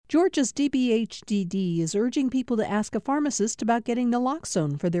Georgia's DBHDD is urging people to ask a pharmacist about getting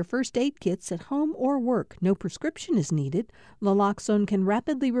naloxone for their first aid kits at home or work. No prescription is needed. Naloxone can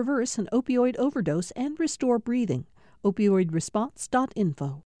rapidly reverse an opioid overdose and restore breathing.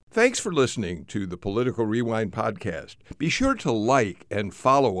 Opioidresponse.info. Thanks for listening to the Political Rewind podcast. Be sure to like and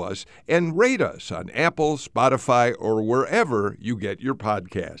follow us and rate us on Apple, Spotify, or wherever you get your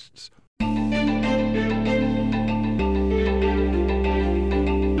podcasts.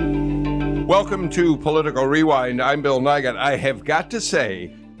 Welcome to Political Rewind. I'm Bill Nygut. I have got to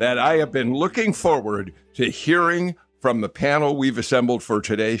say that I have been looking forward to hearing from the panel we've assembled for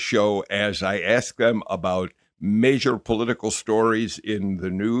today's show as I ask them about major political stories in the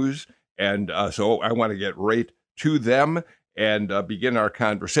news. And so I want to get right to them and begin our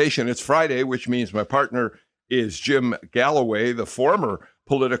conversation. It's Friday, which means my partner is Jim Galloway, the former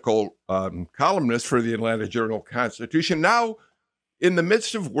political columnist for the Atlanta Journal-Constitution, now in the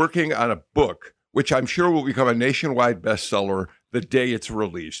midst of working on a book, which I'm sure will become a nationwide bestseller the day it's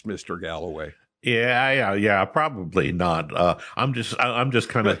released, Mr. Galloway. Yeah, probably not. I'm just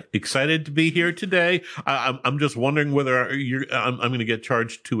kind of excited to be here today. I'm just wondering whether I'm going to get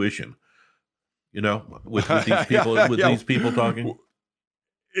charged tuition, with these people, these people talking.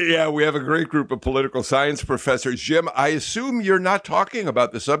 Yeah, we have a great group of political science professors. Jim, I assume you're not talking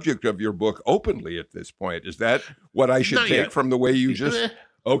about the subject of your book openly at this point. Is that what I should take from the way you just?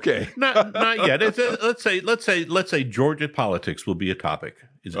 Okay, not yet. Let's say Georgia politics will be a topic.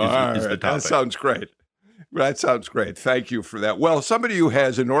 Is the topic. That sounds great. That sounds great. Thank you for that. Well, somebody who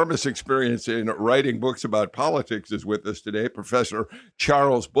has enormous experience in writing books about politics is with us today, Professor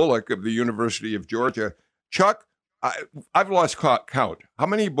Charles Bullock of the University of Georgia. Chuck, I've lost count. How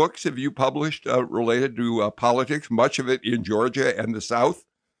many books have you published related to politics, much of it in Georgia and the South?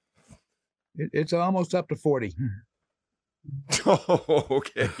 It's almost up to 40. Oh,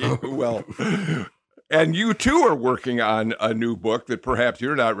 okay. Well, and you too are working on a new book that perhaps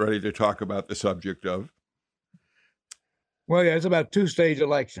you're not ready to talk about the subject of. Well, yeah, it's about two-stage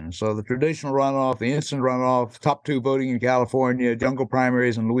elections. So the traditional runoff, the instant runoff, top two voting in California, jungle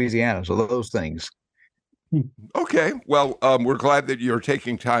primaries in Louisiana. So those things. Okay. Well, we're glad that you're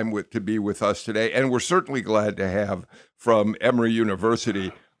taking time to be with us today. And we're certainly glad to have from Emory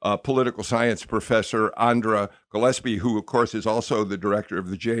University political science professor Andra Gillespie, who, of course, is also the director of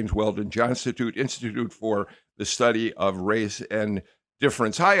the James Weldon Johnson Institute for the Study of Race and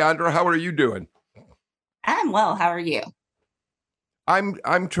Difference. Hi, Andra. How are you doing? I'm well. How are you?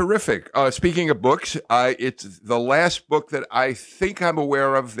 I'm terrific. Speaking of books, it's the last book that I think I'm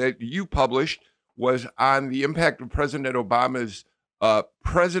aware of that you published was on the impact of President Obama's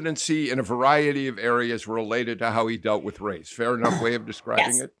presidency in a variety of areas related to how he dealt with race. Fair enough way of describing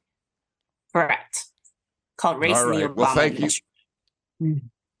Yes. it? Correct. Called Race All in the right. Obama Well, thank you.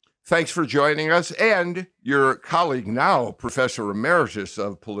 Thanks for joining us. And your colleague now, Professor Emeritus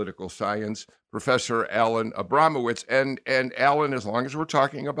of Political Science, Professor Alan Abramowitz. And Alan, as long as we're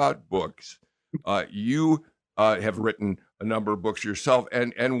talking about books, you have written a number of books yourself.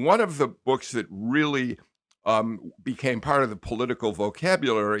 And one of the books that really became part of the political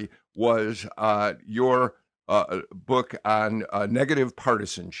vocabulary was your book on negative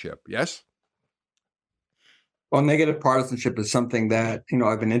partisanship. Yes? Well, negative partisanship is something that,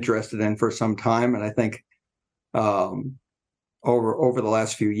 I've been interested in for some time. And I think over the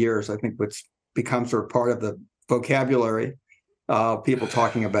last few years, I think what's become sort of part of the vocabulary, people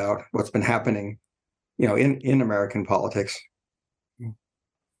talking about what's been happening, in American politics.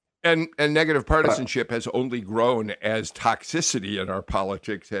 And negative partisanship has only grown as toxicity in our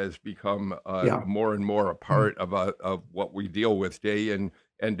politics has become more and more a part of what we deal with day in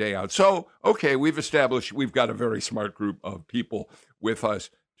and day out. So, okay, we've established we've got a very smart group of people with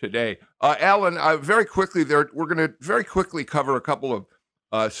us today. Alan, very quickly, we're going to very quickly cover a couple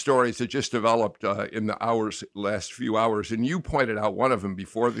of stories that just developed in the last few hours, and you pointed out one of them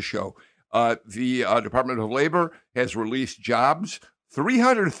before the show. The Department of Labor has released jobs.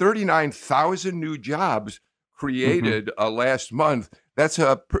 339,000 new jobs created last month. That's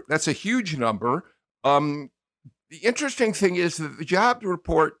a huge number. The interesting thing is that the jobs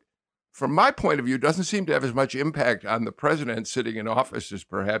report, from my point of view, doesn't seem to have as much impact on the president sitting in office as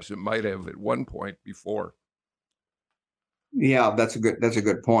perhaps it might have at one point before. Yeah, that's a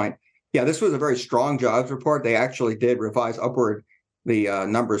good point. Yeah, this was a very strong jobs report. They actually did revise upward the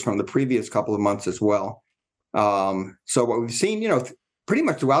numbers from the previous couple of months as well. So what we've seen, pretty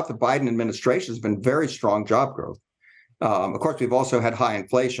much throughout the Biden administration has been very strong job growth. Of course, we've also had high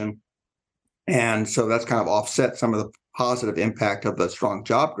inflation. And so that's kind of offset some of the positive impact of the strong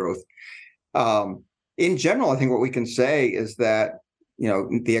job growth. In general, I think what we can say is that,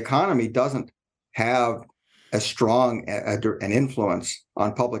 the economy doesn't have as strong an influence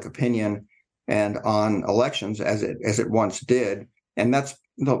on public opinion and on elections as it once did, and that's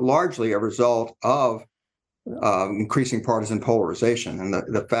largely a result of increasing partisan polarization and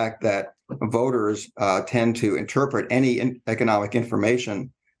the fact that voters tend to interpret any economic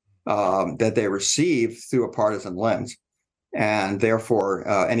information that they receive through a partisan lens, and therefore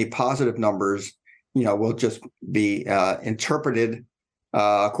any positive numbers, will just be interpreted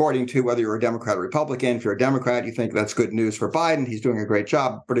according to whether you're a Democrat or Republican. If you're a Democrat, you think that's good news for Biden. He's doing a great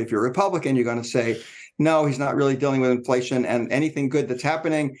job. But if you're a Republican, you're going to say, no, he's not really dealing with inflation. And anything good that's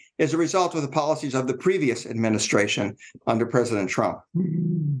happening is a result of the policies of the previous administration under President Trump.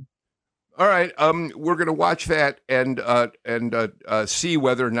 All right. We're going to watch that and see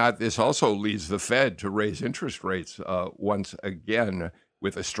whether or not this also leads the Fed to raise interest rates once again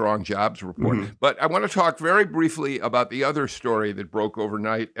with a strong jobs report. Mm-hmm. But I want to talk very briefly about the other story that broke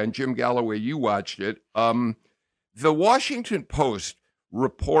overnight. And Jim Galloway, you watched it. The Washington Post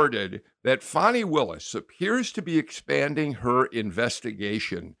reported that Fani Willis appears to be expanding her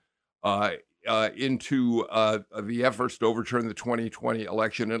investigation into the efforts to overturn the 2020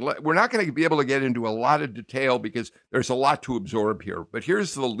 election. And we're not going to be able to get into a lot of detail because there's a lot to absorb here. But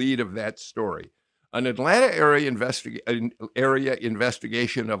here's the lead of that story. An Atlanta area investigation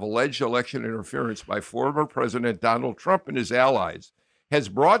of alleged election interference by former President Donald Trump and his allies has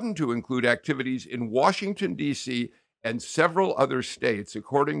broadened to include activities in Washington, D.C. and several other states,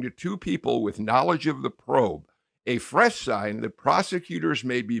 according to two people with knowledge of the probe, a fresh sign that prosecutors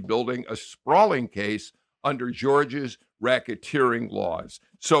may be building a sprawling case under Georgia's racketeering laws.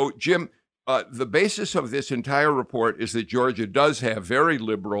 So, Jim, the basis of this entire report is that Georgia does have very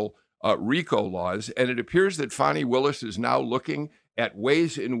liberal RICO laws, and it appears that Fani Willis is now looking at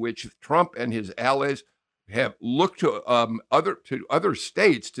ways in which Trump and his allies have looked to other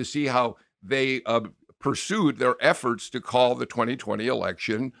states to see how they pursued their efforts to call the 2020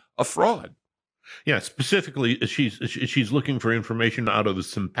 election a fraud. Yeah, specifically, she's looking for information out of the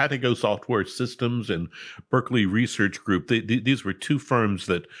Simpatico Software Systems and Berkeley Research Group. These were two firms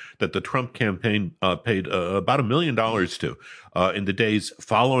that the Trump campaign paid about $1 million to in the days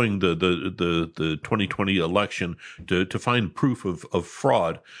following the 2020 election to find proof of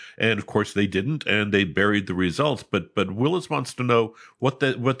fraud. And of course, they didn't, and they buried the results. But Willis wants to know what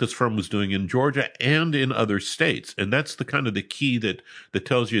this firm was doing in Georgia and in other states, and that's the kind of the key that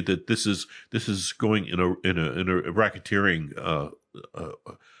tells you that this is going in a racketeering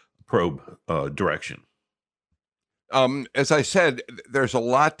probe direction. As I said, there's a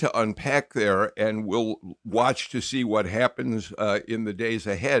lot to unpack there, and we'll watch to see what happens in the days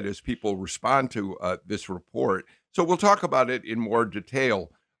ahead as people respond to this report. So we'll talk about it in more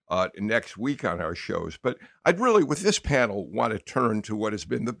detail next week on our shows. But I'd really, with this panel, want to turn to what has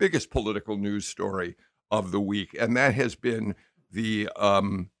been the biggest political news story of the week, and that has been the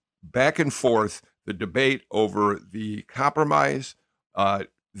back and forth, the debate over the compromise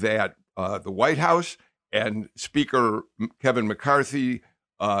that the White House and Speaker Kevin McCarthy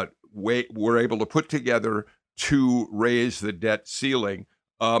were able to put together to raise the debt ceiling.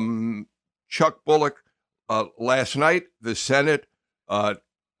 Chuck Bullock, last night, the Senate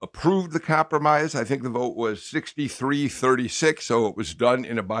approved the compromise. I think the vote was 63-36, so it was done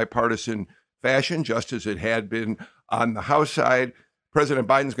in a bipartisan fashion, just as it had been on the House side. President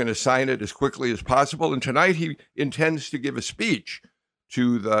Biden's going to sign it as quickly as possible, and tonight he intends to give a speech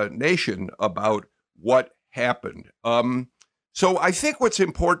to the nation about what happened. So I think what's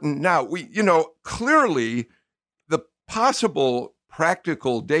important now, clearly the possible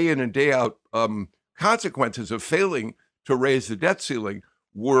practical day in and day out consequences of failing to raise the debt ceiling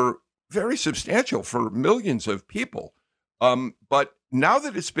were very substantial for millions of people. But now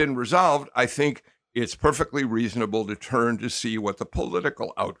that it's been resolved, I think it's perfectly reasonable to turn to see what the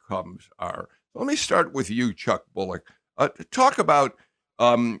political outcomes are. Let me start with you, Chuck Bullock. Talk about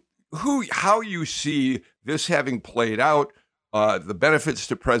how you see this having played out, the benefits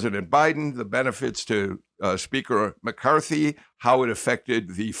to President Biden, the benefits to Speaker McCarthy, how it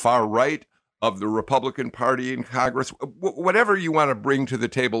affected the far right of the Republican Party in Congress, whatever you want to bring to the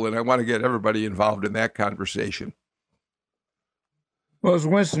table, and I want to get everybody involved in that conversation. Well, as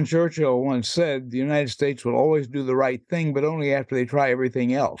Winston Churchill once said, the United States will always do the right thing, but only after they try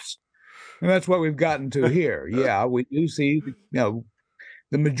everything else. And that's what we've gotten to here. Yeah, we do see, the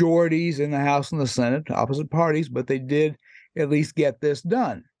majorities in the House and the Senate, opposite parties, but they did at least get this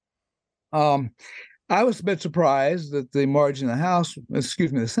done. I was a bit surprised that the margin in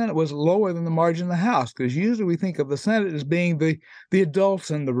the Senate was lower than the margin in the House, because usually we think of the Senate as being the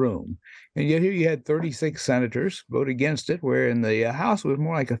adults in the room. And yet here you had 36 senators vote against it, where in the House it was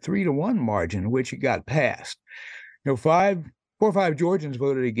more like a 3-1 margin, which it got passed. 4 or 5 Georgians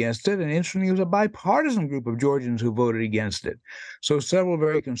voted against it, and interestingly, it was a bipartisan group of Georgians who voted against it. So several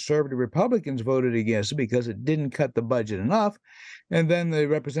very conservative Republicans voted against it because it didn't cut the budget enough. And then the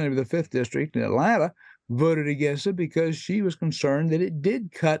representative of the 5th District in Atlanta voted against it because she was concerned that it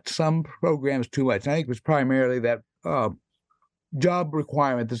did cut some programs too much. I think it was primarily that job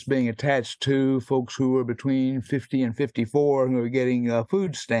requirement that's being attached to folks who are between 50 and 54 who are getting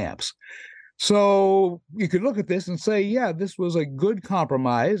food stamps. So you could look at this and say, yeah, this was a good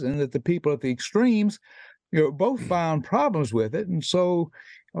compromise, and that the people at the extremes, both found problems with it. And so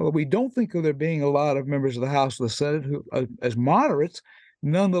we don't think of there being a lot of members of the House or the Senate who, as moderates.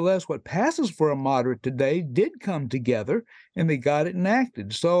 Nonetheless, what passes for a moderate today did come together, and they got it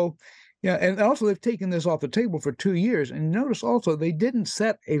enacted. So, yeah, and also they've taken this off the table for 2 years. And notice also they didn't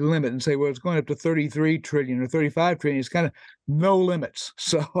set a limit and say, well, it's going up to 33 trillion or 35 trillion. It's kind of no limits.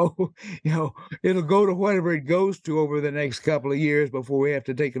 So, it'll go to whatever it goes to over the next couple of years before we have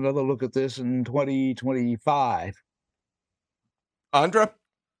to take another look at this in 2025. Andra?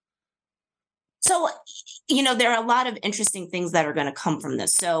 So, there are a lot of interesting things that are going to come from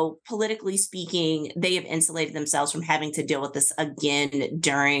this. So politically speaking, they have insulated themselves from having to deal with this again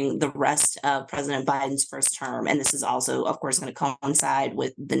during the rest of President Biden's first term. And this is also, of course, going to coincide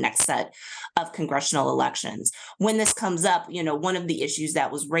with the next set of congressional elections. When this comes up, one of the issues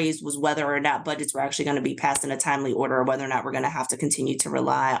that was raised was whether or not budgets were actually going to be passed in a timely order, or whether or not we're going to have to continue to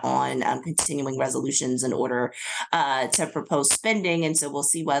rely on continuing resolutions in order to propose spending. And so we'll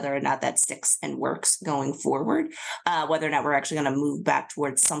see whether or not that sticks and works going forward, whether or not we're actually going to move back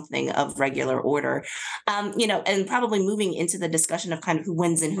towards something of regular order, and probably moving into the discussion of kind of who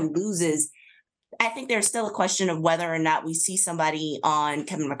wins and who loses. I think there's still a question of whether or not we see somebody on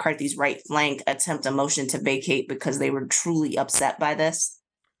Kevin McCarthy's right flank attempt a motion to vacate because they were truly upset by this.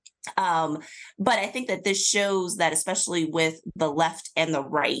 But I think that this shows that, especially with the left and the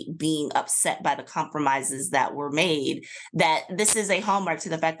right being upset by the compromises that were made, that this is a hallmark to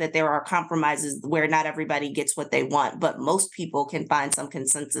the fact that there are compromises where not everybody gets what they want, but most people can find some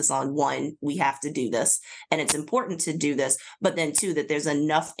consensus on, one, we have to do this, and it's important to do this, but then two, that there's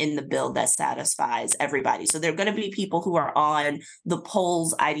enough in the bill that satisfies everybody. So there are going to be people who are on the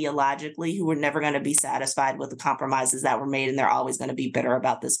polls ideologically who are never going to be satisfied with the compromises that were made, and they're always going to be bitter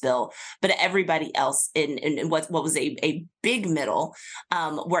about this bill. But everybody else in what was a big middle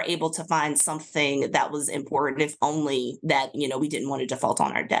were able to find something that was important, if only that, we didn't want to default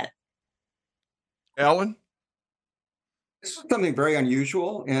on our debt. Alan? This was something very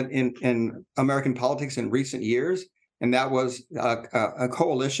unusual in American politics in recent years, and that was a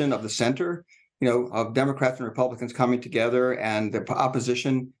coalition of the center, of Democrats and Republicans coming together, and the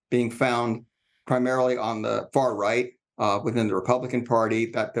opposition being found primarily on the far right. Within the Republican Party,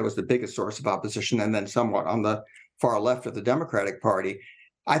 that was the biggest source of opposition, and then somewhat on the far left of the Democratic Party.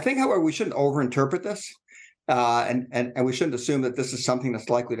 I think, however, we shouldn't overinterpret this, and we shouldn't assume that this is something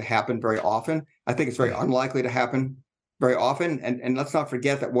that's likely to happen very often. I think it's very unlikely to happen very often, and let's not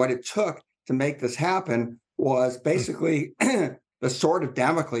forget that what it took to make this happen was basically the sword of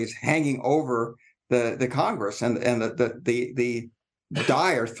Damocles hanging over the Congress and the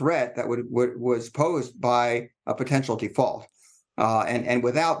dire threat that was posed by a potential default, and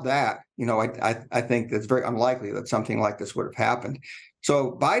without that, I think it's very unlikely that something like this would have happened.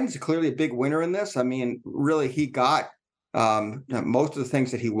 So Biden's clearly a big winner in this. I mean, really, he got most of the things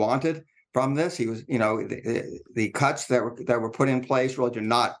that he wanted from this. He was, the cuts that were put in place really did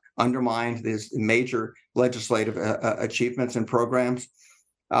not undermine these major legislative achievements and programs.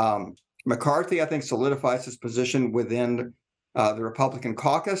 McCarthy, I think, solidifies his position within the Republican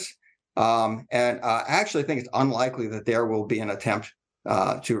caucus, and I actually think it's unlikely that there will be an attempt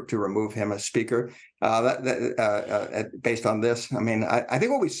to remove him as Speaker. Based on this, I mean, I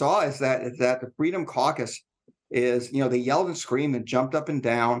think what we saw is that the Freedom Caucus is, they yelled and screamed and jumped up and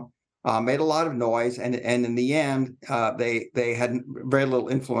down, made a lot of noise, and in the end, they had very little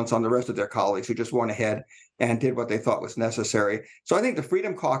influence on the rest of their colleagues, who just went ahead and did what they thought was necessary. So I think the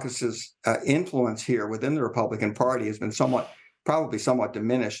Freedom Caucus's influence here within the Republican Party has been probably somewhat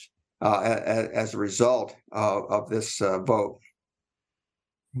diminished as a result of this vote.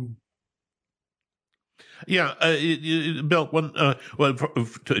 Yeah, Bill.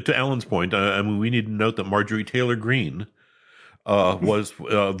 To Alan's point, I mean, we need to note that Marjorie Taylor Greene was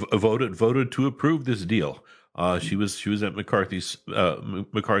voted to approve this deal. She was at McCarthy's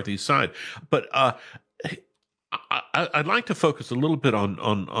side, but I'd like to focus a little bit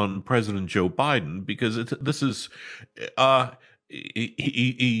on President Joe Biden, because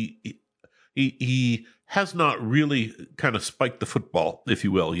he has not really kind of spiked the football, if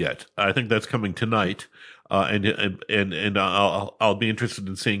you will, yet. I think that's coming tonight, and I'll be interested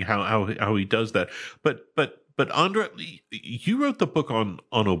in seeing how he does that. But Andre, you wrote the book on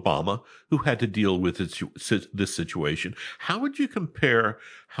Obama, who had to deal with this situation. How would you compare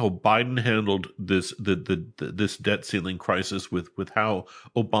how Biden handled this debt ceiling crisis with how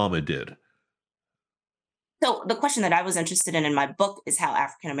Obama did? So the question that I was interested in my book is how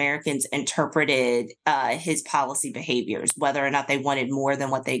African Americans interpreted his policy behaviors, whether or not they wanted more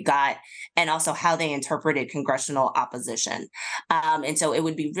than what they got, and also how they interpreted congressional opposition. And so it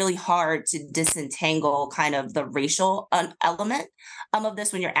would be really hard to disentangle kind of the racial element of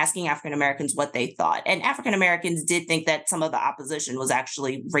this when you're asking African Americans what they thought. And African Americans did think that some of the opposition was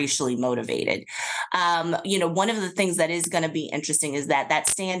actually racially motivated. One of the things that is going to be interesting is that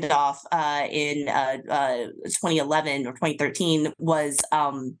standoff in 2011 or 2013 was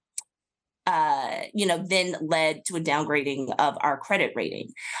then led to a downgrading of our credit rating.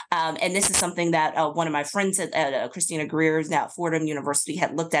 And this is something that one of my friends at Christina Greer's now at Fordham University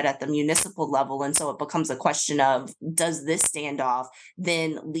had looked at the municipal level. And so it becomes a question of, does this standoff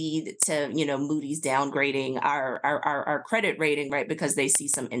then lead to, Moody's downgrading our credit rating, right? Because they see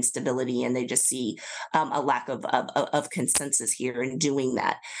some instability and they just see a lack of consensus here in doing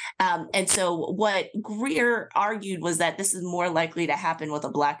that. And so what Greer argued was that this is more likely to happen with a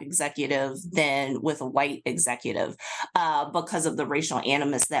Black executive than with a white executive because of the racial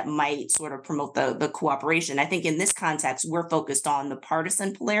animus that might sort of promote the cooperation. I think in this context, we're focused on the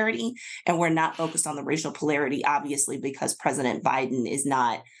partisan polarity and we're not focused on the racial polarity, obviously, because President Biden is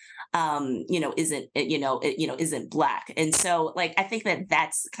not isn't Black. And so I think that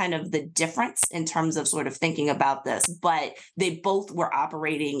that's kind of the difference in terms of sort of thinking about this, but they both were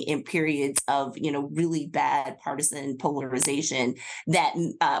operating in periods of, really bad partisan polarization that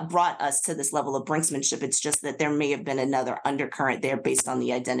brought us to this level of brinksmanship. It's just that there may have been another undercurrent there based on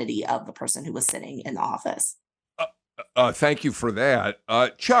the identity of the person who was sitting in the office. Thank you for that.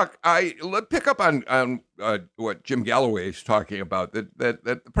 Chuck, let's pick up on what Jim Galloway is talking about, that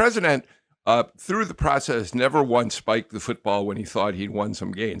the president, through the process, never once spiked the football when he thought he'd won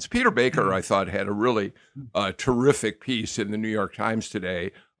some gains. Peter Baker, I thought, had a really terrific piece in the New York Times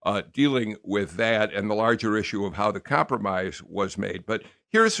today dealing with that and the larger issue of how the compromise was made. But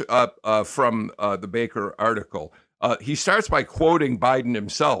here's from the Baker article. He starts by quoting Biden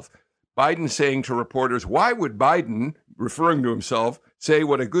himself. Biden saying to reporters, why would Biden, referring to himself, say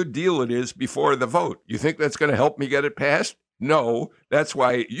what a good deal it is before the vote? You think that's going to help me get it passed? No, that's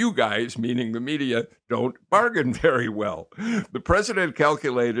why you guys, meaning the media, don't bargain very well. The president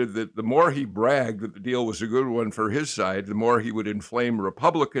calculated that the more he bragged that the deal was a good one for his side, the more he would inflame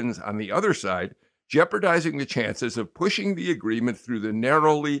Republicans on the other side, jeopardizing the chances of pushing the agreement through the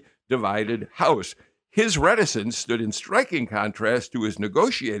narrowly divided House. His reticence stood in striking contrast to his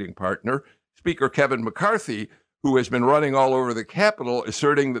negotiating partner, Speaker Kevin McCarthy, who has been running all over the Capitol,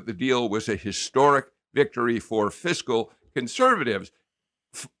 asserting that the deal was a historic victory for fiscal conservatives.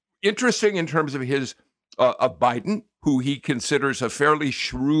 Interesting in terms of his of Biden, who he considers a fairly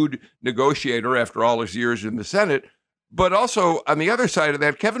shrewd negotiator after all his years in the Senate, but also on the other side of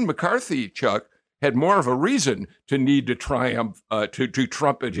that, Kevin McCarthy, Chuck, had more of a reason to need to triumph, to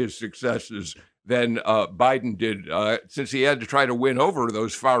trumpet his successes than Biden did, since he had to try to win over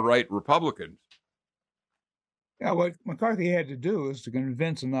those far-right Republicans. Yeah, what McCarthy had to do is to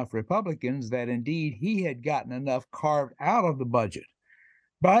convince enough Republicans that indeed he had gotten enough carved out of the budget.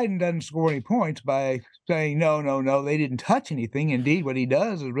 Biden doesn't score any points by saying, no, they didn't touch anything. Indeed, what he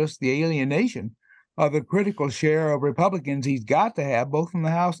does is risk the alienation of the critical share of Republicans he's got to have, both in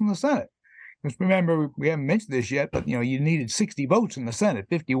the House and the Senate. Because remember, we haven't mentioned this yet, but you needed 60 votes in the Senate.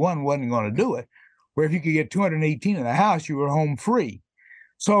 51 wasn't going to do it. Where if you could get 218 in the House, you were home free.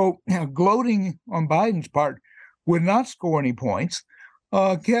 So gloating on Biden's part would not score any points.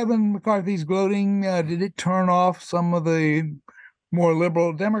 Kevin McCarthy's gloating, did it turn off some of the more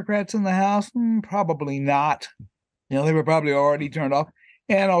liberal Democrats in the House? Probably not. They were probably already turned off.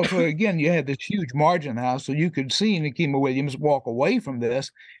 And also, again, you had this huge margin in the House, so you could see Nikema Williams walk away from this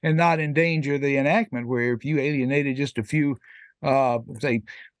and not endanger the enactment, where if you alienated just a few, say,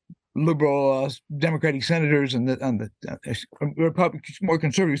 liberal Democratic senators and the Republican, more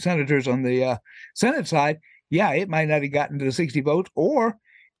conservative senators on the Senate side, it might not have gotten to the 60 votes, or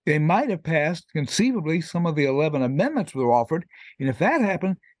they might have passed, conceivably, some of the 11 amendments that were offered. And if that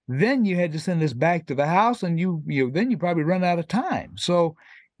happened, then you had to send this back to the House, and then you probably run out of time. So,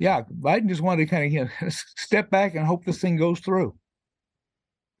 yeah, Biden just wanted to kind of step back and hope this thing goes through.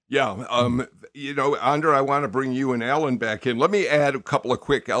 Yeah. Andra, I want to bring you and Alan back in. Let me add a couple of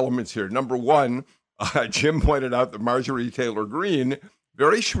quick elements here. Number one, Jim pointed out that Marjorie Taylor Greene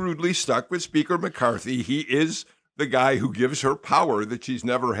very shrewdly stuck with Speaker McCarthy. He is the guy who gives her power that she's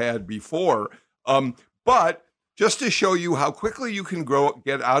never had before. But just to show you how quickly you can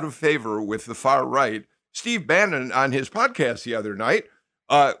get out of favor with the far right, Steve Bannon on his podcast the other night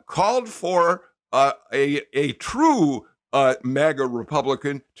called for a true MAGA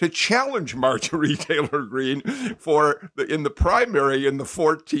Republican to challenge Marjorie Taylor Greene in the primary in the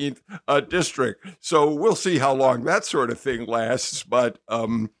 14th district. So we'll see how long that sort of thing lasts. But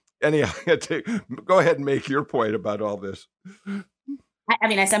anyhow, go ahead and make your point about all this. I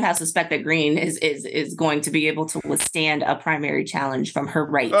mean, I somehow suspect that Greene is going to be able to withstand a primary challenge from her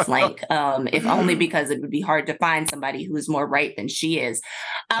right flank, if only because it would be hard to find somebody who is more right than she is.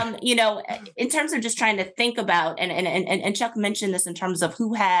 In terms of just trying to think about, and Chuck mentioned this in terms of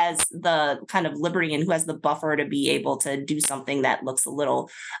who has the kind of liberty and who has the buffer to be able to do something that looks a little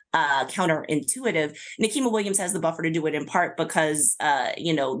counterintuitive. Nikema Williams has the buffer to do it in part because,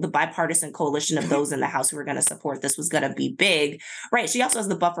 the bipartisan coalition of those in the House who are going to support this was going to be big, right? She also has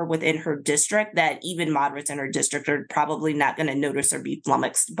the buffer within her district that even moderates in her district are probably not going to notice or be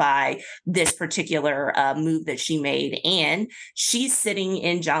flummoxed by this particular move that she made. And she's sitting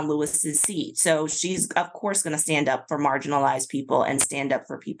in John Lewis's seat. So she's, of course, going to stand up for marginalized people and stand up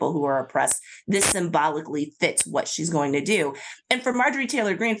for people who are oppressed. This symbolically fits what she's going to do. And for Marjorie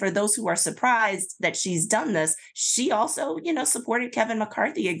Taylor Greene, for those who are surprised that she's done this, she also, supported Kevin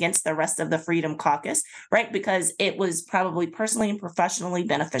McCarthy against the rest of the Freedom Caucus, right? Because it was probably personally and professionally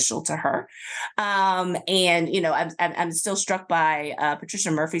beneficial to her. I'm still struck by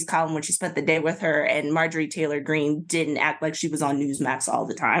Patricia Murphy's column when she spent the day with her, and Marjorie Taylor Greene didn't act like she was on Newsmax all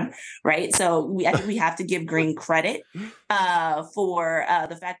the time, right? So I think we have to give Greene credit for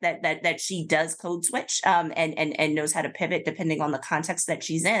the fact that she does code switch and knows how to pivot depending on the context that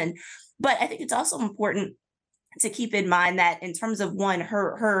she's in. But I think it's also important to keep in mind that in terms of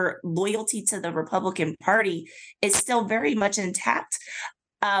her loyalty to the Republican Party is still very much intact.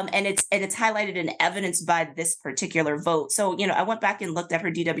 And it's highlighted in evidence by this particular vote. So, I went back and looked at her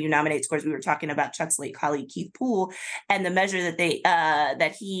DW nominate scores. We were talking about Chuck's late colleague Keith Poole and the measure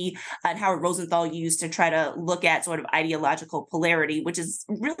that he and Howard Rosenthal used to try to look at sort of ideological polarity, which is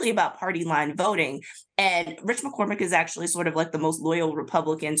really about party line voting. And Rich McCormick is actually sort of like the most loyal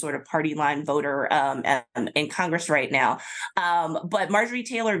Republican sort of party line voter in Congress right now. But Marjorie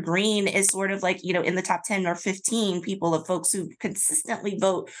Taylor Greene is sort of like, in the top 10 or 15 people of folks who consistently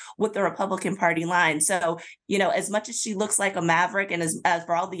vote with the Republican Party line. So, as much as she looks like a maverick and as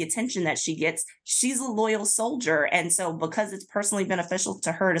for all the attention that she gets, she's a loyal soldier. And so because it's personally beneficial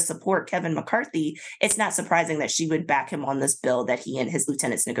to her to support Kevin McCarthy, it's not surprising that she would back him on this bill that he and his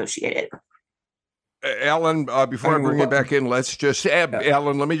lieutenants negotiated. Alan, before I bring you back in,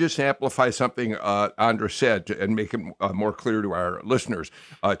 Alan, let me just amplify something Andra said and make it more clear to our listeners.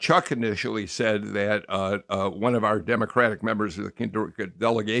 Chuck initially said that one of our Democratic members of the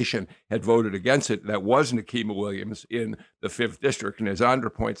delegation had voted against it. That was Nikema Williams in the 5th District. And as Andra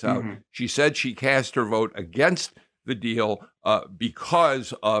points out, she said she cast her vote against the deal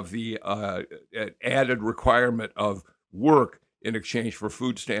because of the added requirement of work in exchange for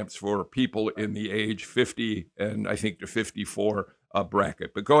food stamps for people in the age 50 and I think to 54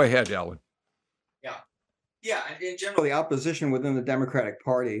 bracket. But go ahead, Alan. Yeah. In general, the opposition within the Democratic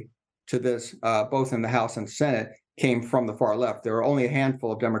Party to this, both in the House and Senate, came from the far left. There were only a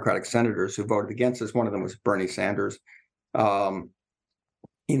handful of Democratic senators who voted against this. One of them was Bernie Sanders. But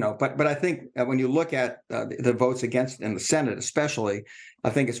I think when you look at the votes against in the Senate, especially,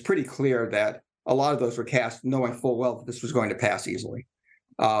 I think it's pretty clear that a lot of those were cast knowing full well that this was going to pass easily.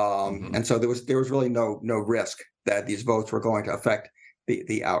 And so there was really no risk that these votes were going to affect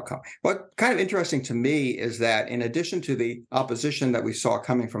the outcome. What kind of interesting to me is that in addition to the opposition that we saw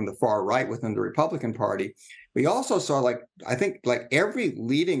coming from the far right within the Republican Party, we also saw I think every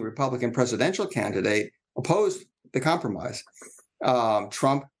leading Republican presidential candidate opposed the compromise.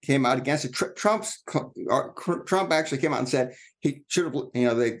 Trump came out against it. Trump actually came out and said he should have,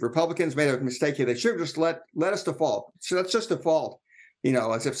 the Republicans made a mistake here. They should have just let us default. So let's just default,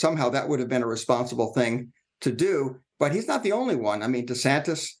 as if somehow that would have been a responsible thing to do. But he's not the only one. I mean,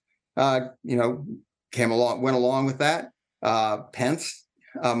 DeSantis, went along with that.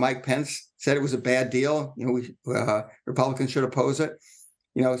 Mike Pence said it was a bad deal. Republicans should oppose it.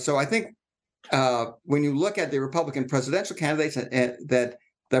 So I think when you look at the Republican presidential candidates that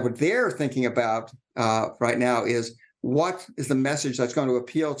that what they're thinking about right now is, what is the message that's going to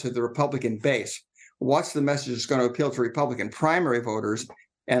appeal to the Republican base? What's the message that's going to appeal to Republican primary voters?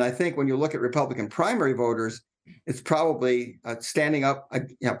 And I think when you look at Republican primary voters, it's probably standing up,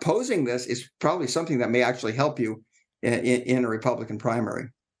 opposing this is probably something that may actually help you in a Republican primary.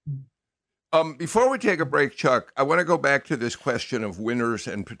 Before we take a break, Chuck, I want to go back to this question of winners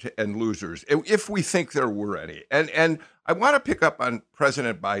and losers, if we think there were any. And I want to pick up on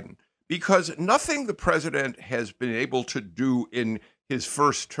President Biden, because nothing the president has been able to do in his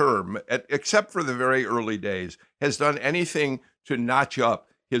first term, except for the very early days, has done anything to notch up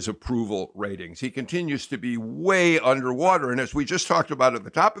his approval ratings. He continues to be way underwater. And as we just talked about at the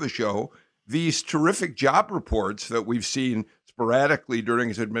top of the show, these terrific job reports that we've seen sporadically during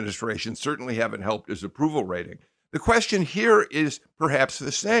his administration certainly haven't helped his approval rating. The question here is perhaps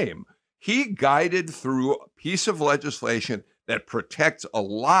the same. He guided through a piece of legislation that protects a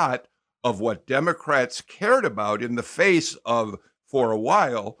lot of what Democrats cared about in the face of, for a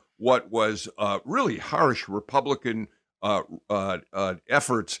while, what was really harsh Republican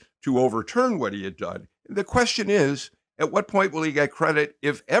efforts to overturn what he had done. The question is, at what point will he get credit,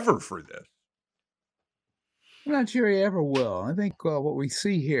 if ever, for this? I'm not sure he ever will. I think what we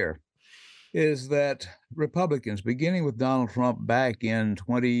see here is that Republicans, beginning with Donald Trump back in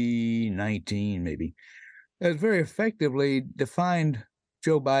 2019, maybe, has very effectively defined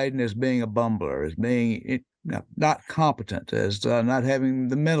Joe Biden as being a bumbler, as being not competent, as not having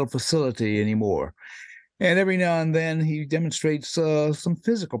the mental facility anymore. And every now and then he demonstrates some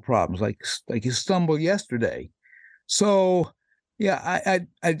physical problems, like his stumble yesterday. So, yeah,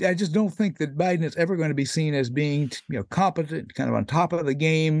 I just don't think that Biden is ever going to be seen as being competent, kind of on top of the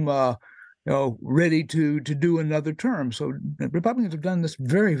game, ready to do another term. So Republicans have done this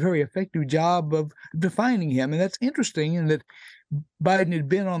very, very effective job of defining him, and that's interesting in that Biden had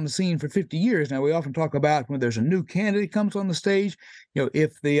been on the scene for 50 years. Now, we often talk about when there's a new candidate comes on the stage,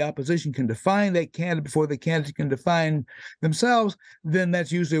 if the opposition can define that candidate before the candidate can define themselves, then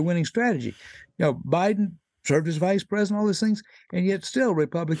that's usually a winning strategy. Biden served as vice president, all these things, and yet still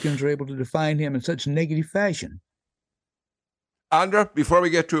Republicans are able to define him in such negative fashion. Andra, before we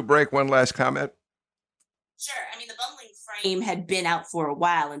get to a break, one last comment. Sure. I mean, the bumbling frame had been out for a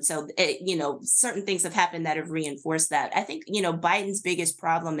while. And so, certain things have happened that have reinforced that. I think, Biden's biggest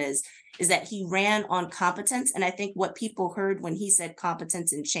problem is that he ran on competence. And I think what people heard when he said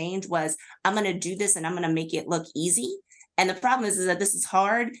competence and change was, I'm going to do this and I'm going to make it look easy. And the problem is that this is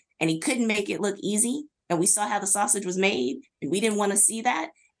hard and he couldn't make it look easy. And we saw how the sausage was made and we didn't want to see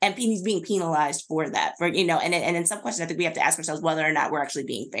that. And he's being penalized for that, and in some questions, I think we have to ask ourselves whether or not we're actually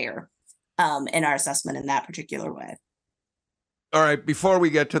being fair in our assessment in that particular way. All right, before we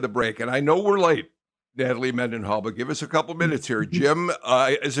get to the break, and I know we're late, Natalie Mendenhall, but give us a couple minutes here. Jim,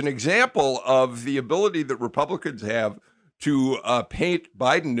 as an example of the ability that Republicans have to paint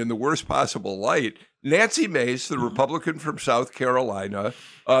Biden in the worst possible light, Nancy Mace, the Republican from South Carolina,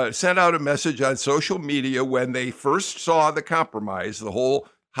 sent out a message on social media when they first saw the compromise, the whole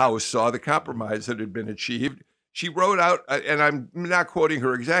House saw the compromise that had been achieved. She wrote out, and I'm not quoting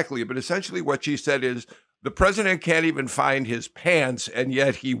her exactly, but essentially what she said is, the president can't even find his pants, and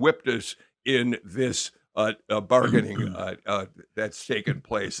yet he whipped us in this bargaining that's taken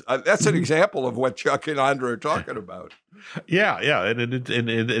place. That's an example of what Chuck and Andra are talking about. Yeah, and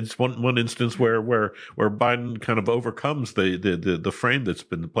it's one instance where Biden kind of overcomes the frame that's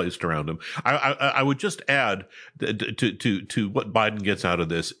been placed around him. I would just add to what Biden gets out of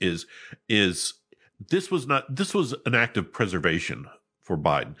this is this was an act of preservation for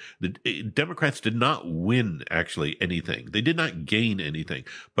Biden. The Democrats did not win actually anything. They did not gain anything,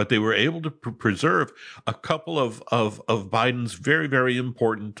 but they were able to preserve a couple of Biden's very, very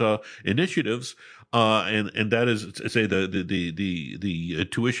important initiatives. And that is, say, the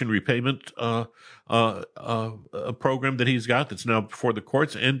tuition repayment program that he's got that's now before the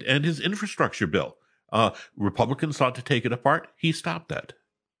courts, and his infrastructure bill. Republicans sought to take it apart. He stopped that.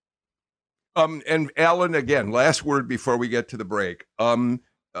 And Alan, again, last word before we get to the break. The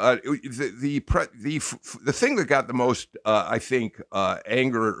thing that got the most, I think,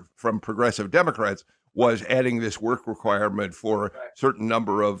 anger from progressive Democrats was adding this work requirement for a certain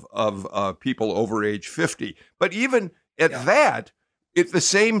number of people over age 50. But even at that, at the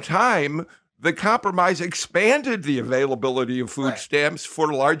same time, the compromise expanded the availability of food stamps for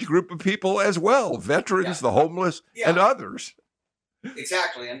a large group of people as well, veterans, the homeless, and others.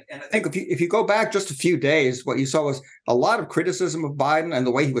 Exactly. And I think if you go back just a few days, what you saw was a lot of criticism of Biden and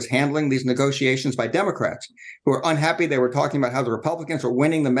the way he was handling these negotiations by Democrats who were unhappy. They were talking about how the Republicans were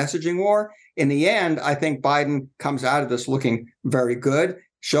winning the messaging war. In the end, I think Biden comes out of this looking very good.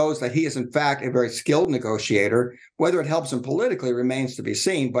 shows that he is, in fact, a very skilled negotiator. Whether it helps him politically remains to be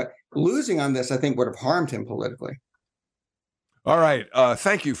seen. But losing on this, I think, would have harmed him politically. All right.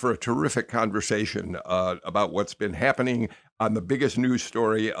 Thank you for a terrific conversation about what's been happening on the biggest news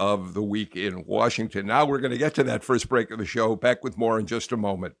story of the week in Washington. Now we're going to get to that first break of the show. Back with more in just a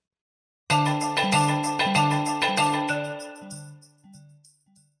moment.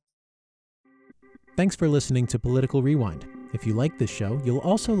 Thanks for listening to Political Rewind. If you like this show, you'll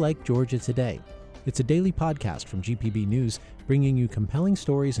also like Georgia Today. It's a daily podcast from GPB News, bringing you compelling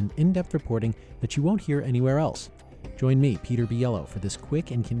stories and in-depth reporting that you won't hear anywhere else. Join me, Peter Biello, for this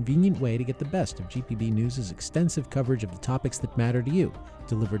quick and convenient way to get the best of GPB News' extensive coverage of the topics that matter to you,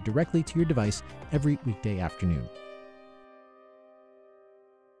 delivered directly to your device every weekday afternoon.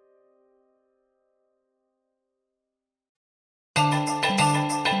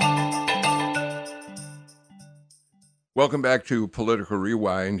 Welcome back to Political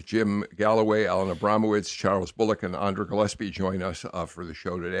Rewind. Jim Galloway, Alan Abramowitz, Charles Bullock, and Andra Gillespie join us for the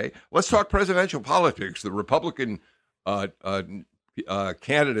show today. Let's talk presidential politics. The Republican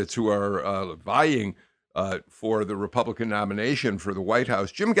candidates who are vying for the Republican nomination for the White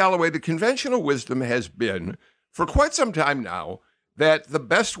House. Jim Galloway, the conventional wisdom has been for quite some time now that the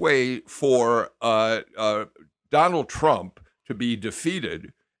best way for Donald Trump to be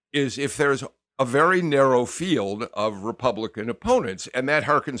defeated is if there's a very narrow field of Republican opponents. And that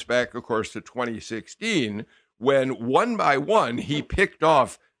harkens back, of course, to 2016, when one by one, he picked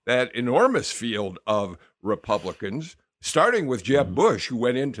off that enormous field of Republicans, starting with Jeb Bush, who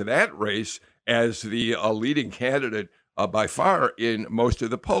went into that race as the leading candidate by far in most of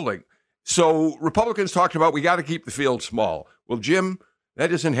the polling. So Republicans talked about, we got to keep the field small. Well, Jim,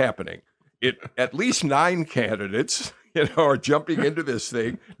 that isn't happening. At least 9 candidates, are jumping into this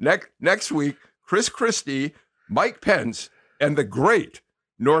thing. Next week, Chris Christie, Mike Pence, and the great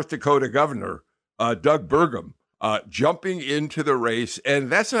North Dakota governor, Doug Burgum, jumping into the race. And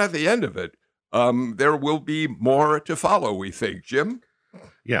that's not the end of it. There will be more to follow, we think. Jim?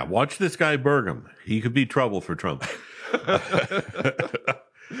 Yeah, watch this guy Burgum. He could be trouble for Trump.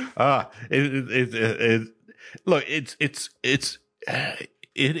 Look,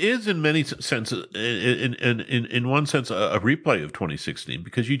 it is in many senses, in one sense, a replay of 2016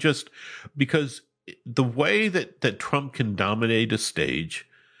 because the way that Trump can dominate a stage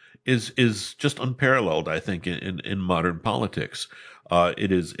is just unparalleled, I think, in modern politics.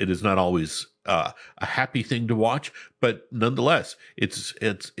 It is not always a happy thing to watch, but nonetheless, it's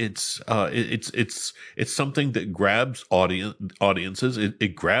something that grabs audiences.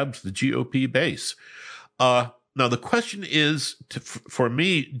 It grabs the GOP base. Now the question is, for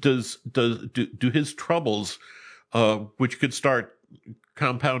me, do his troubles, which could start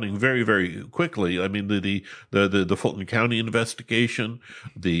compounding very, very quickly. I mean, the Fulton County investigation,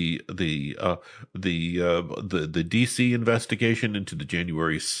 the DC investigation into the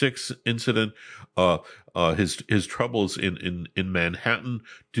January 6th incident, his troubles in Manhattan,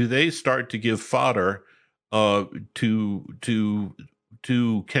 do they start to give fodder to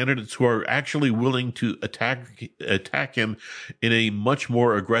candidates who are actually willing to attack him in a much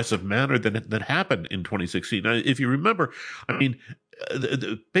more aggressive manner than happened in 2016? Now, if you remember, I mean,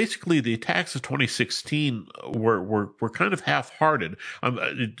 basically the attacks of 2016 were kind of half-hearted.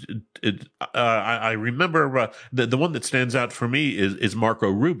 I remember the one that stands out for me is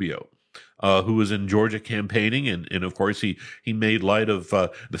Marco Rubio, who was in Georgia campaigning, and of course he made light of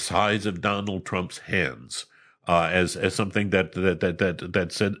the size of Donald Trump's hands. As something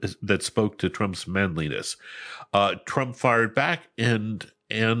that spoke to Trump's manliness. Trump fired back, and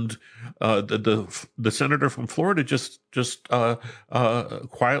the senator from Florida just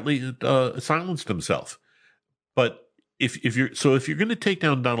quietly silenced himself. But if you're going to take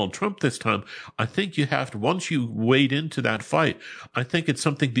down Donald Trump this time, I think you have to, once you wade into that fight, I think it's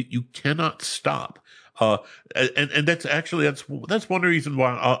something that you cannot stop. And that's one reason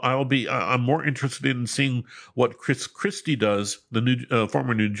why I'm more interested in seeing what Chris Christie does, the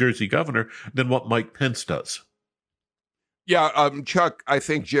former New Jersey governor, than what Mike Pence does. Yeah, Chuck, I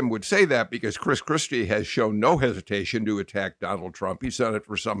think Jim would say that because Chris Christie has shown no hesitation to attack Donald Trump. He's done it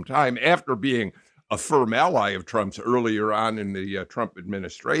for some time after being a firm ally of Trump's earlier on in the Trump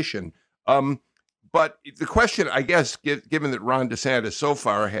administration. But the question, I guess, given that Ron DeSantis so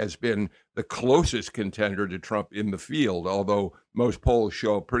far has been the closest contender to Trump in the field, although most polls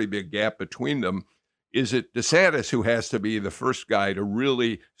show a pretty big gap between them, is it DeSantis who has to be the first guy to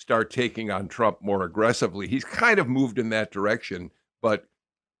really start taking on Trump more aggressively? He's kind of moved in that direction, but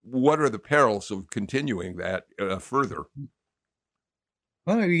what are the perils of continuing that further?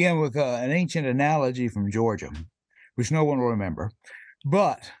 Let me begin with an ancient analogy from Georgia, which no one will remember.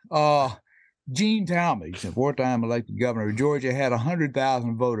 But Gene Talmadge, the four-time elected governor of Georgia, had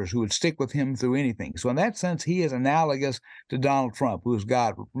 100,000 voters who would stick with him through anything. So in that sense, he is analogous to Donald Trump, who's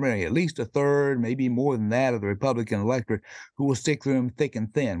got really at least a third, maybe more than that, of the Republican electorate who will stick through him thick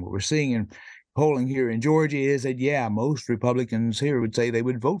and thin. What we're seeing in polling here in Georgia is that, yeah, most Republicans here would say they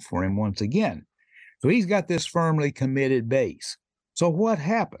would vote for him once again. So he's got this firmly committed base. So what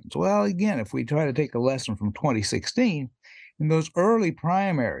happens? Well, again, if we try to take a lesson from 2016, in those early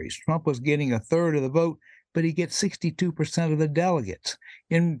primaries, Trump was getting a third of the vote, but he gets 62% of the delegates.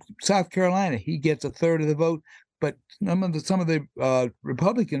 In South Carolina, he gets a third of the vote, but some of the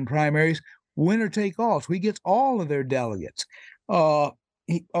Republican primaries, winner take all. So he gets all of their delegates.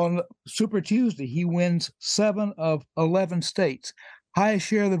 On Super Tuesday, he wins 7 of 11 states. Highest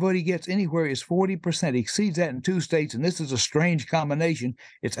share of the vote he gets anywhere is 40%. He exceeds that in 2 states, and this is a strange combination.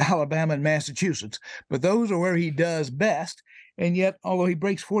 It's Alabama and Massachusetts, but those are where he does best. And yet, although he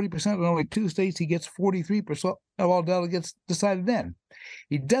breaks 40% in only 2 states, he gets 43% of all delegates decided then.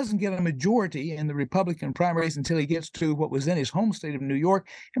 He doesn't get a majority in the Republican primaries until he gets to what was then his home state of New York,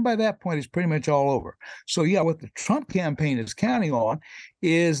 and by that point, it's pretty much all over. So, yeah, what the Trump campaign is counting on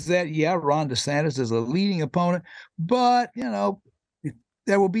is that, yeah, Ron DeSantis is a leading opponent, but,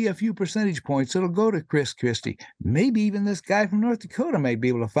 there will be a few percentage points that'll go to Chris Christie. Maybe even this guy from North Dakota may be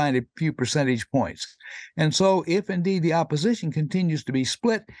able to find a few percentage points. And so if indeed the opposition continues to be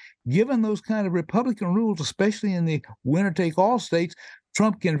split, given those kind of Republican rules, especially in the winner-take-all states,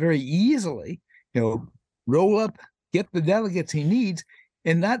 Trump can very easily, roll up, get the delegates he needs,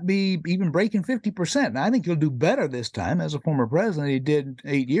 and not be even breaking 50%. Now, I think he'll do better this time as a former president he did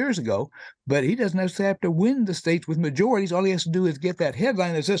 8 years ago, but he doesn't necessarily have to win the states with majorities. All he has to do is get that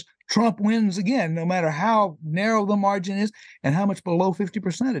headline that says Trump wins again, no matter how narrow the margin is and how much below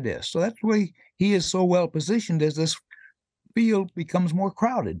 50% it is. So that's why he is so well positioned as this field becomes more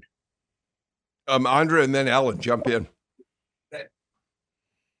crowded. Andra, and then Ellen, jump in.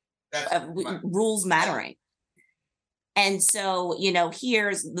 Rules mattering. And so,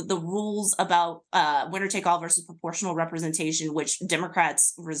 here's the rules about winner take all versus proportional representation, which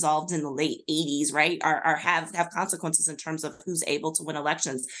Democrats resolved in the late 80s, right, have consequences in terms of who's able to win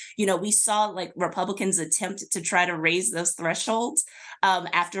elections. We saw like Republicans attempt to try to raise those thresholds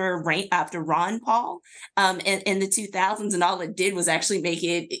after Ron Paul in the 2000s. And all it did was actually make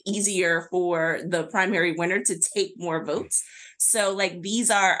it easier for the primary winner to take more votes. So like these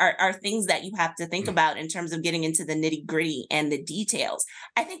are things that you have to think about in terms of getting into the nitty gritty and the details.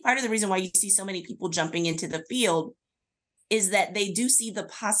 I think part of the reason why you see so many people jumping into the field is that they do see the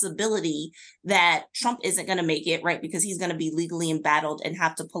possibility that Trump isn't going to make it, right, because he's going to be legally embattled and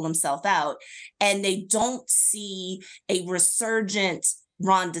have to pull himself out. And they don't see a resurgent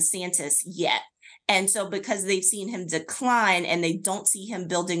Ron DeSantis yet. And so because they've seen him decline and they don't see him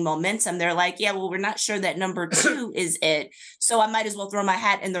building momentum, they're like, yeah, well, we're not sure that number 2 is it. So I might as well throw my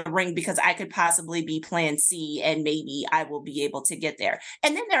hat in the ring because I could possibly be plan C and maybe I will be able to get there.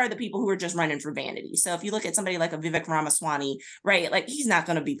 And then there are the people who are just running for vanity. So if you look at somebody like a Vivek Ramaswamy, right, like he's not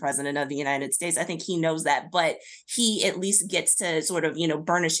going to be president of the United States. I think he knows that, but he at least gets to sort of,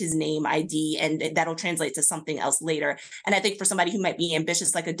 burnish his name ID and that'll translate to something else later. And I think for somebody who might be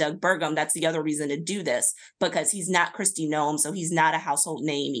ambitious like a Doug Burgum, that's the other reason to do this, because he's not Kristi Noem, so he's not a household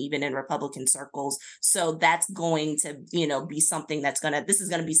name even in Republican circles. So that's going to, be something that's going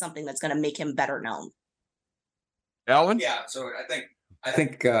to make him better known. Alan? Yeah, so I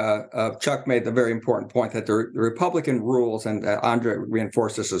think Chuck made the very important point that the Republican rules, and Andra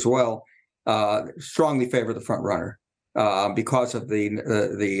reinforced this as well, strongly favor the front runner because of the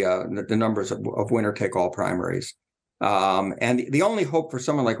numbers of winner take all primaries. And the only hope for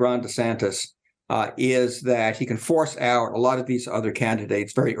someone like Ron DeSantis is that he can force out a lot of these other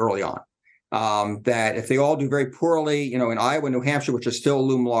candidates very early on. That if they all do very poorly, in Iowa, New Hampshire, which is still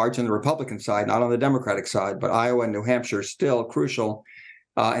loom large on the Republican side, not on the Democratic side, but Iowa and New Hampshire are still crucial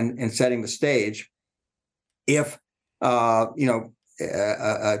in setting the stage. If Trump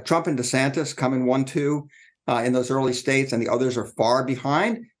and DeSantis come in 1-2 in those early states, and the others are far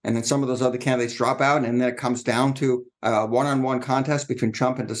behind, and then some of those other candidates drop out, and then it comes down to a one-on-one contest between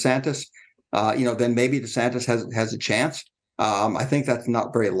Trump and DeSantis, then maybe DeSantis has a chance. I think that's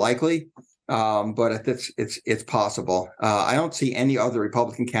not very likely, but it's possible. I don't see any other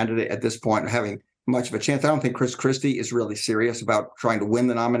Republican candidate at this point having much of a chance. I don't think Chris Christie is really serious about trying to win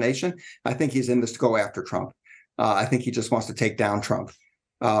the nomination. I think he's in this to go after Trump. I think he just wants to take down Trump.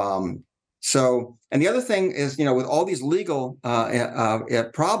 And the other thing is, with all these legal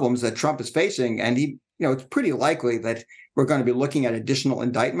problems that Trump is facing, and it's pretty likely that we're going to be looking at additional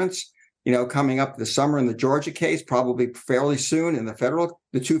indictments. coming up this summer in the Georgia case, probably fairly soon in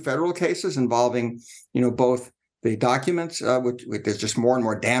the two federal cases involving, both the documents, which there's just more and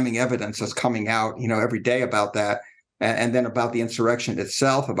more damning evidence that's coming out, every day about that, and then about the insurrection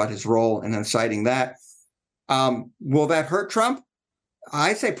itself, about his role in inciting that. Will that hurt Trump?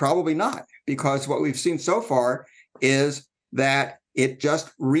 I say probably not, because what we've seen so far is that it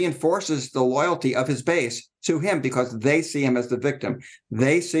just reinforces the loyalty of his base to him, because they see him as the victim.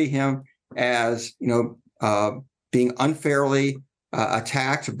 They see him as, being unfairly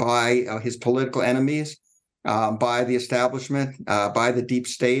attacked by his political enemies, by the establishment, by the deep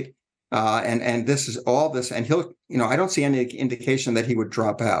state. And this is all this. And he'll, I don't see any indication that he would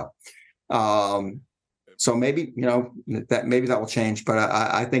drop out. So maybe, that will change. But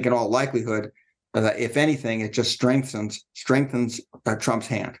I think in all likelihood, if anything, it just strengthens Trump's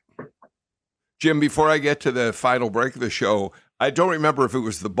hand. Jim, before I get to the final break of the show, I don't remember if it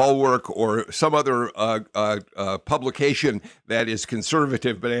was the Bulwark or some other publication that is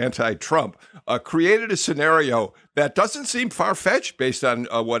conservative but anti-Trump, created a scenario that doesn't seem far-fetched based on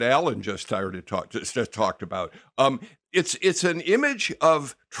what Alan just talked about. It's an image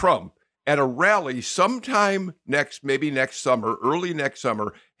of Trump at a rally sometime maybe next summer, early next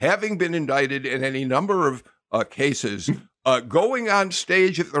summer, having been indicted in any number of cases, going on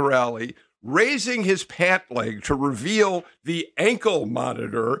stage at the rally, raising his pant leg to reveal the ankle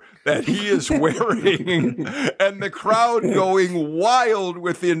monitor that he is wearing, and the crowd going wild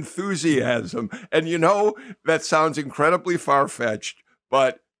with enthusiasm. And that sounds incredibly far-fetched,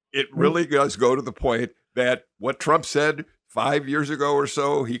 but it really does go to the point that what Trump said 5 years ago or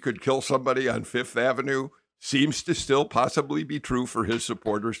so, he could kill somebody on Fifth Avenue, seems to still possibly be true for his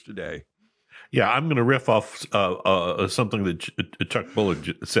supporters today. Yeah, I'm going to riff off something that Chuck Bullock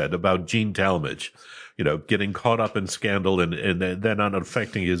said about Gene Talmadge, getting caught up in scandal and then not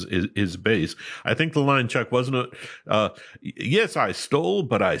affecting his base. I think the line, Chuck, wasn't it? Yes, I stole,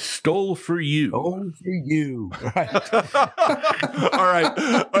 but I stole for you. Stole for you. Right. All right.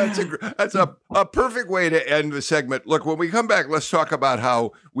 That's a perfect way to end the segment. Look, when we come back, let's talk about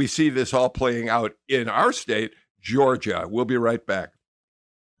how we see this all playing out in our state, Georgia. We'll be right back.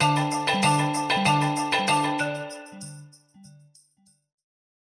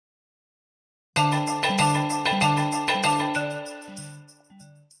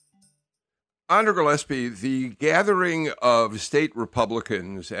 Andrew Gillespie, the gathering of state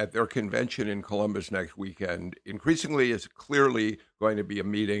Republicans at their convention in Columbus next weekend increasingly is clearly going to be a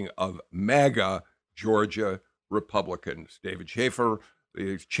meeting of MAGA Georgia Republicans. David Schaefer,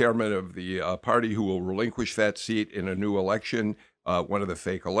 the chairman of the party who will relinquish that seat in a new election, one of the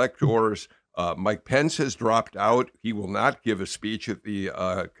fake electors. Mike Pence has dropped out. He will not give a speech at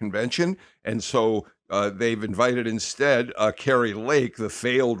the convention. And so they've invited instead Kari Lake, the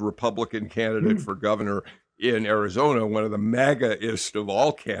failed Republican candidate for governor in Arizona, one of the MAGA-ist of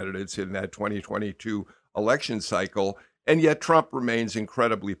all candidates in that 2022 election cycle. And yet Trump remains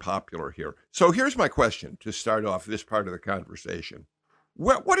incredibly popular here. So here's my question to start off this part of the conversation.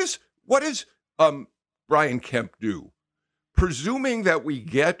 What does Brian Kemp do? Presuming that we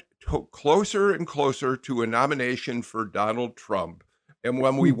get closer and closer to a nomination for Donald Trump, and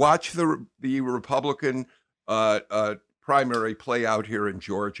when we watch the Republican primary play out here in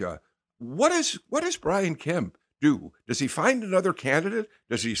Georgia, what does Brian Kemp do? Does he find another candidate?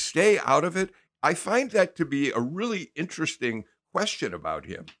 Does he stay out of it? I find that to be a really interesting question about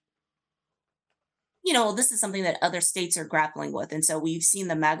him. This is something that other states are grappling with. And so we've seen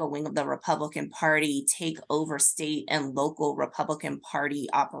the MAGA wing of the Republican Party take over state and local Republican Party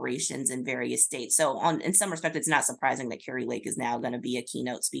operations in various states. So in some respect, it's not surprising that Kari Lake is now going to be a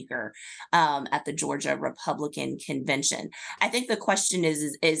keynote speaker at the Georgia Republican Convention. I think the question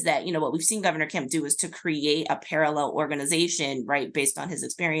is that, what we've seen Governor Kemp do is to create a parallel organization, right, based on his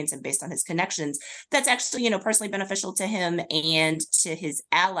experience and based on his connections, that's actually, personally beneficial to him and to his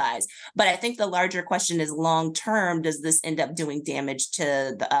allies. But I think the larger question is, long term, does this end up doing damage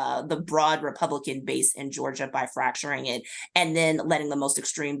to the broad Republican base in Georgia by fracturing it and then letting the most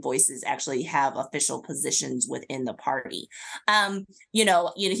extreme voices actually have official positions within the party?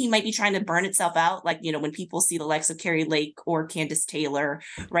 He might be trying to burn itself out, like when people see the likes of Kari Lake or Candace Taylor,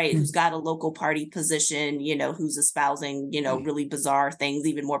 right, who's got a local party position, who's espousing really bizarre things,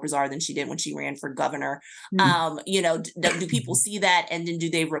 even more bizarre than she did when she ran for governor. Do people see that and then do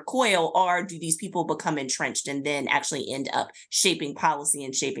they recoil, or do these people become entrenched and then actually end up shaping policy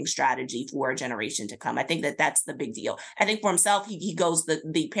and shaping strategy for a generation to come? I think that's the big deal. I think for himself, he goes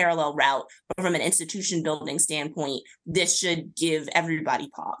the parallel route, but from an institution building standpoint, this should give everybody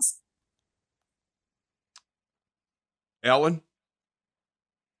pause. Alan?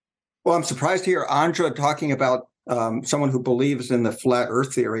 Well, I'm surprised to hear Andra talking about someone who believes in the flat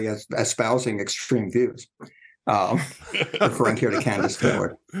Earth theory as espousing extreme views. Referring here to Candace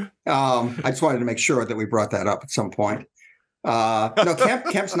Taylor. I just wanted to make sure that we brought that up at some point. No,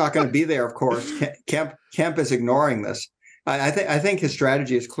 Kemp's not going to be there, of course. Kemp is ignoring this. I think his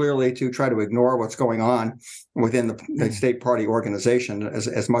strategy is clearly to try to ignore what's going on within the state party organization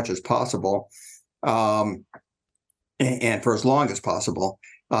as much as possible, and for as long as possible.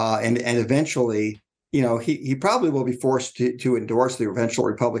 And eventually, he probably will be forced to endorse the eventual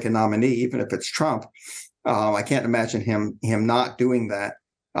Republican nominee, even if it's Trump. I can't imagine him not doing that.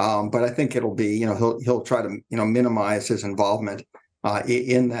 But I think it'll be, he'll try to, minimize his involvement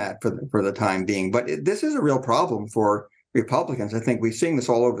in that for the time being. But this is a real problem for Republicans. I think we're seeing this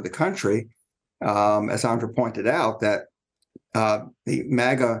all over the country, as Andra pointed out, that the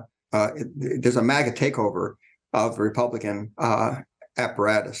MAGA, there's a MAGA takeover of the Republican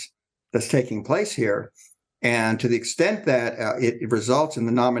apparatus that's taking place here. And to the extent that it results in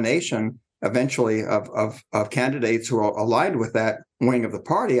the nomination eventually of candidates who are aligned with that wing of the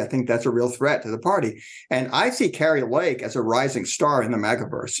party, I think that's a real threat to the party. And I see Carrie Lake as a rising star in the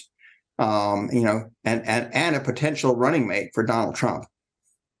MAGAverse, and a potential running mate for Donald Trump.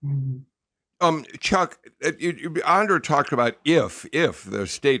 Chuck, Andra talked about if the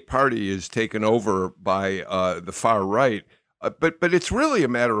state party is taken over by the far right. But it's really a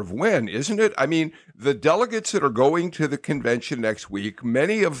matter of when, isn't it? I mean, the delegates that are going to the convention next week,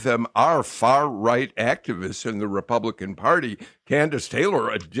 many of them are far-right activists in the Republican Party. Candace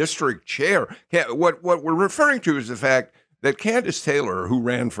Taylor, a district chair. What we're referring to is the fact that Candace Taylor, who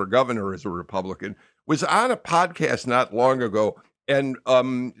ran for governor as a Republican, was on a podcast not long ago and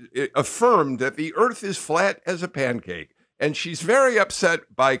affirmed that the earth is flat as a pancake. And she's very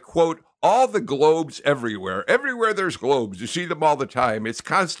upset by, quote, all the globes everywhere. Everywhere there's globes. You see them all the time. It's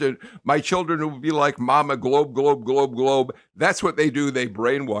constant. My children will be like, Mama, globe, globe, globe, globe. That's what they do. They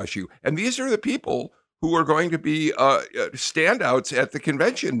brainwash you. And these are the people who are going to be standouts at the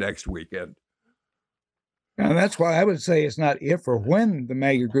convention next weekend. And that's why I would say it's not if or when the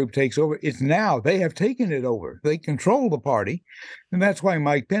MAGA group takes over. It's now. They have taken it over. They control the party. And that's why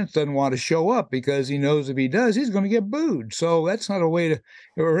Mike Pence doesn't want to show up, because he knows if he does, he's going to get booed. So that's not a way to,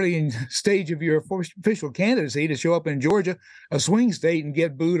 early in stage of your official candidacy, to show up in Georgia, a swing state, and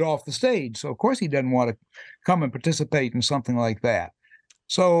get booed off the stage. So, of course, he doesn't want to come and participate in something like that.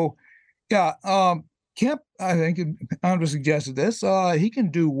 So, yeah, Kemp, I think Andra suggested this, he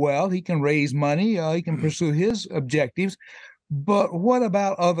can do well. He can raise money. He can pursue his objectives. But what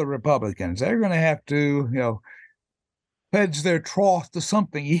about other Republicans? They're going to have to, pledge their troth to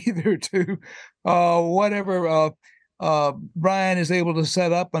something, either to whatever Brian is able to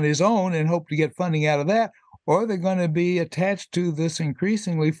set up on his own and hope to get funding out of that, or they're going to be attached to this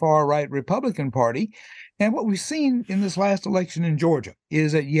increasingly far-right Republican Party. And what we've seen in this last election in Georgia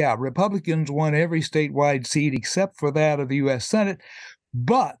is that, Republicans won every statewide seat except for that of the U.S. Senate,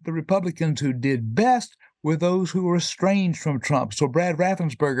 but the Republicans who did best were those who were estranged from Trump. So Brad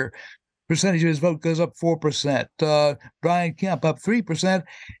Raffensperger, percentage of his vote goes up 4%, Brian Kemp up 3%,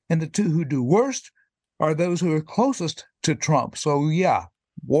 and the two who do worst are those who are closest to Trump. So,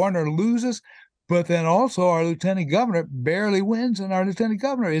 Warner loses, but then also our lieutenant governor barely wins, and our lieutenant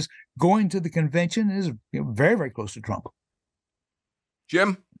governor is going to the convention and is very, very close to Trump.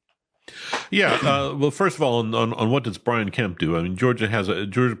 Jim? Yeah. Well, first of all, on what does Brian Kemp do? I mean, Georgia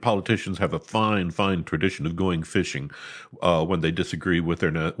politicians have a fine tradition of going fishing when they disagree with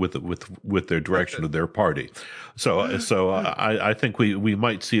their direction of their party. So I think we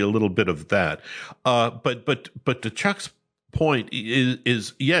might see a little bit of that. But to Chuck's point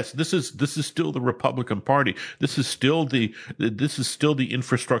is yes, this is still the Republican Party. This is still the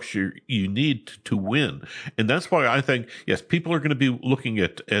infrastructure you need to win, and that's why I think yes, people are going to be looking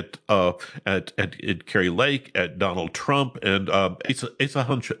at Carrie Lake, at Donald Trump, and Asa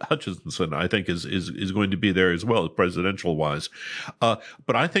Hutchinson. I think is going to be there as well, presidential wise.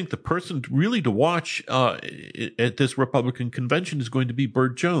 But I think the person really to watch at this Republican convention is going to be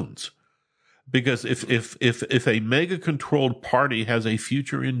Burt Jones. Because if a mega-controlled party has a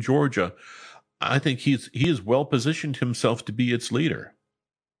future in Georgia, I think he has well positioned himself to be its leader.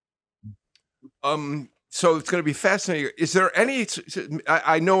 So it's going to be fascinating. Is there any?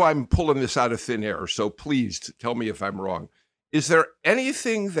 I know I'm pulling this out of thin air, so please tell me if I'm wrong. Is there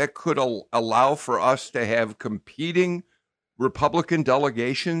anything that could allow for us to have competing Republican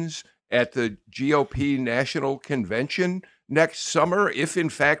delegations at the GOP National Convention next summer, if in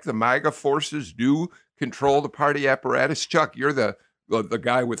fact the MAGA forces do control the party apparatus? Chuck, you're the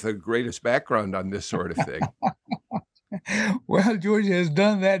guy with the greatest background on this sort of thing. Well, Georgia has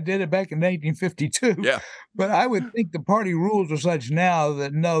done that, did it back in 1952. Yeah. But I would think the party rules are such now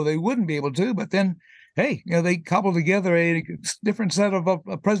that no, they wouldn't be able to. But then, hey, they cobbled together a different set of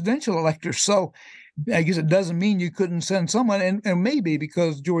presidential electors. So I guess it doesn't mean you couldn't send someone. And maybe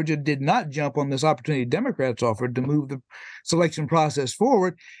because Georgia did not jump on this opportunity Democrats offered to move the selection process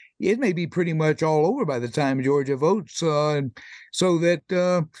forward, it may be pretty much all over by the time Georgia votes. And so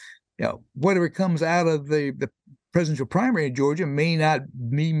that, whatever comes out of the presidential primary in Georgia may not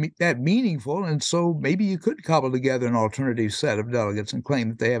be that meaningful. And so maybe you could cobble together an alternative set of delegates and claim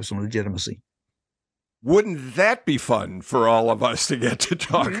that they have some legitimacy. Wouldn't that be fun for all of us to get to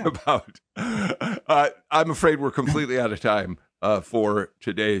talk about? I'm afraid we're completely out of time for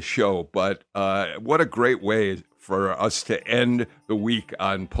today's show, but what a great way for us to end the week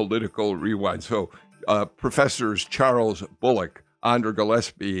on Political Rewind. So Professors Charles Bullock, Andra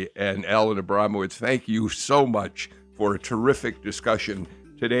Gillespie, and Alan Abramowitz, thank you so much for a terrific discussion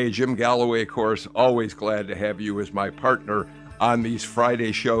today. Jim Galloway, of course, always glad to have you as my partner on these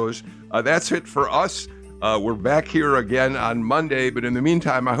Friday shows. That's it for us. We're back here again on Monday, but in the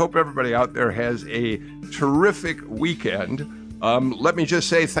meantime, I hope everybody out there has a terrific weekend. Let me just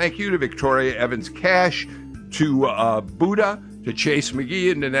say thank you to Victoria Evans-Cash, to Buddha, to Chase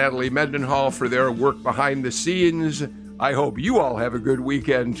McGee, and to Natalie Mendenhall for their work behind the scenes. I hope you all have a good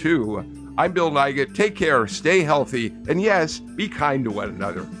weekend, too. I'm Bill Nigut. Take care, stay healthy, and yes, be kind to one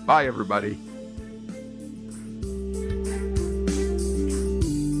another. Bye, everybody.